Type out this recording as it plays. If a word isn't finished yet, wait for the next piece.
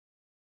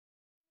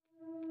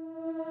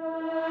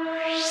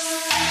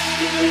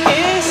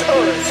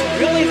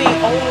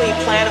only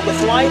planet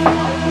with life?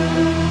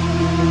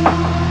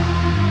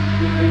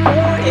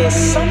 Or is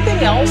something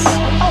else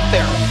out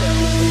there?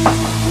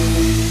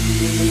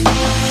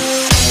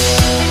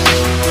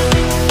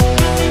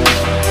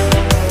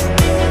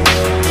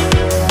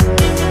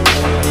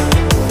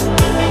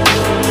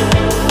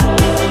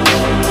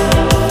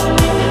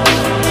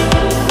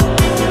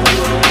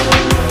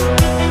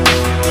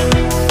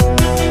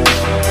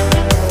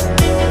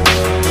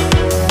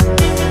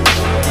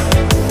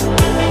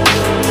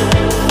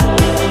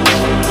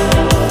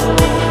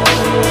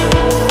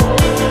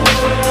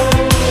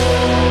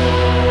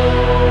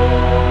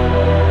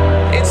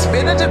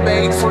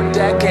 Debate for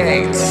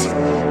decades.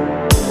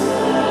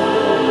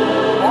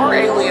 Are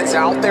aliens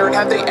out there, and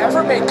have they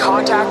ever made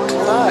contact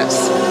with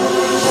us?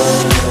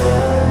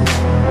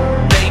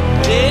 They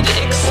did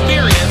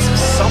experience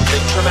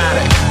something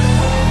traumatic.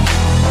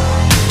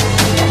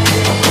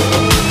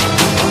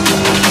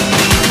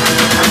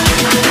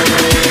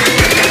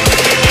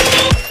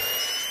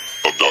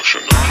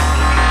 Abduction.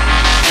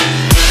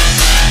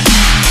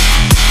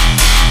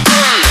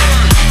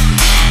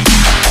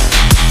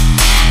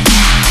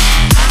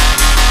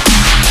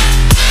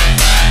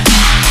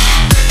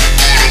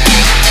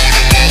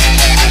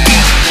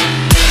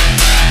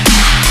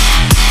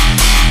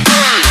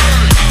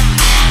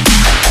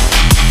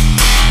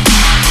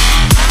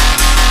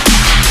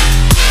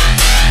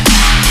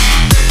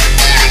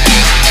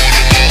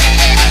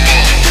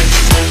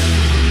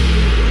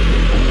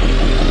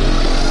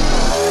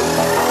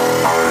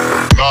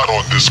 Not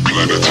on this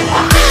planet.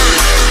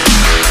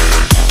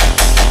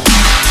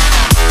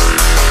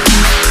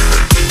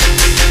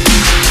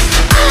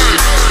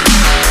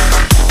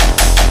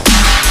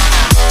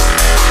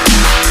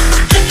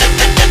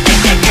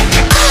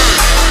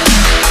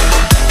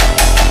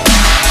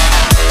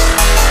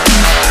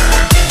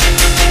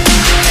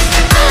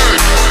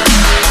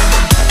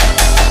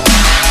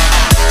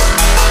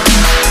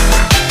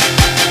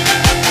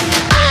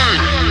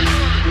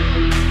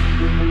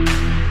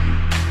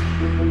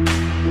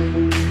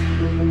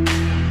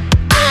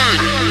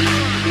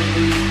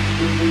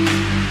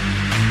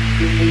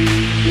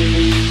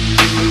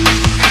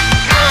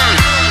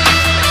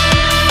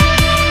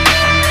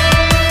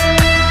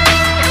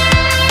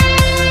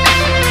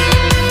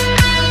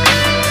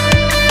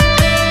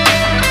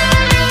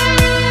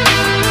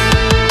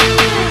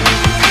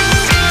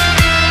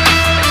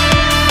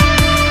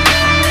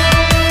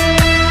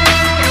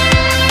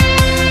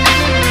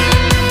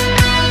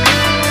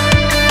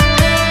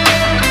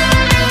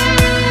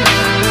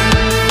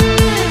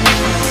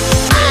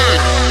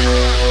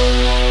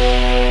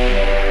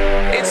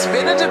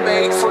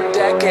 Debate for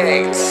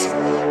decades.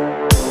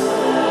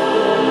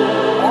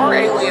 Are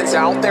aliens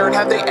out there, and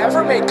have they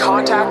ever made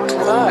contact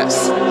with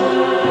us?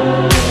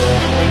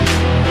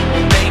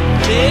 They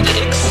did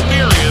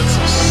experience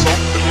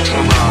something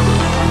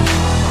traumatic.